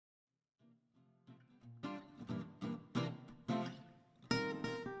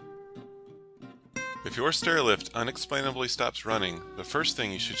If your stair lift unexplainably stops running, the first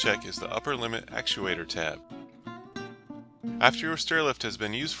thing you should check is the upper limit actuator tab. After your stair lift has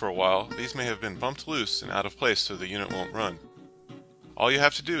been used for a while, these may have been bumped loose and out of place so the unit won't run. All you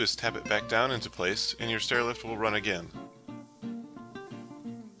have to do is tap it back down into place and your stair lift will run again.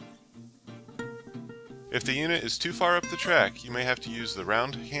 If the unit is too far up the track, you may have to use the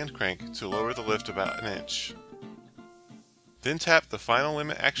round hand crank to lower the lift about an inch. Then tap the final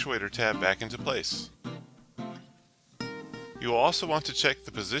limit actuator tab back into place. You will also want to check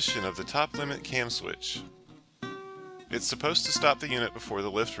the position of the top limit cam switch. It's supposed to stop the unit before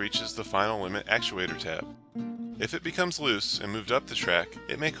the lift reaches the final limit actuator tab. If it becomes loose and moved up the track,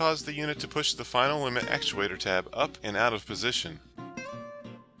 it may cause the unit to push the final limit actuator tab up and out of position.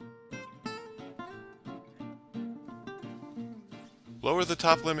 Lower the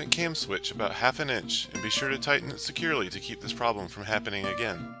top limit cam switch about half an inch and be sure to tighten it securely to keep this problem from happening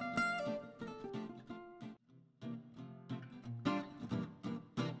again.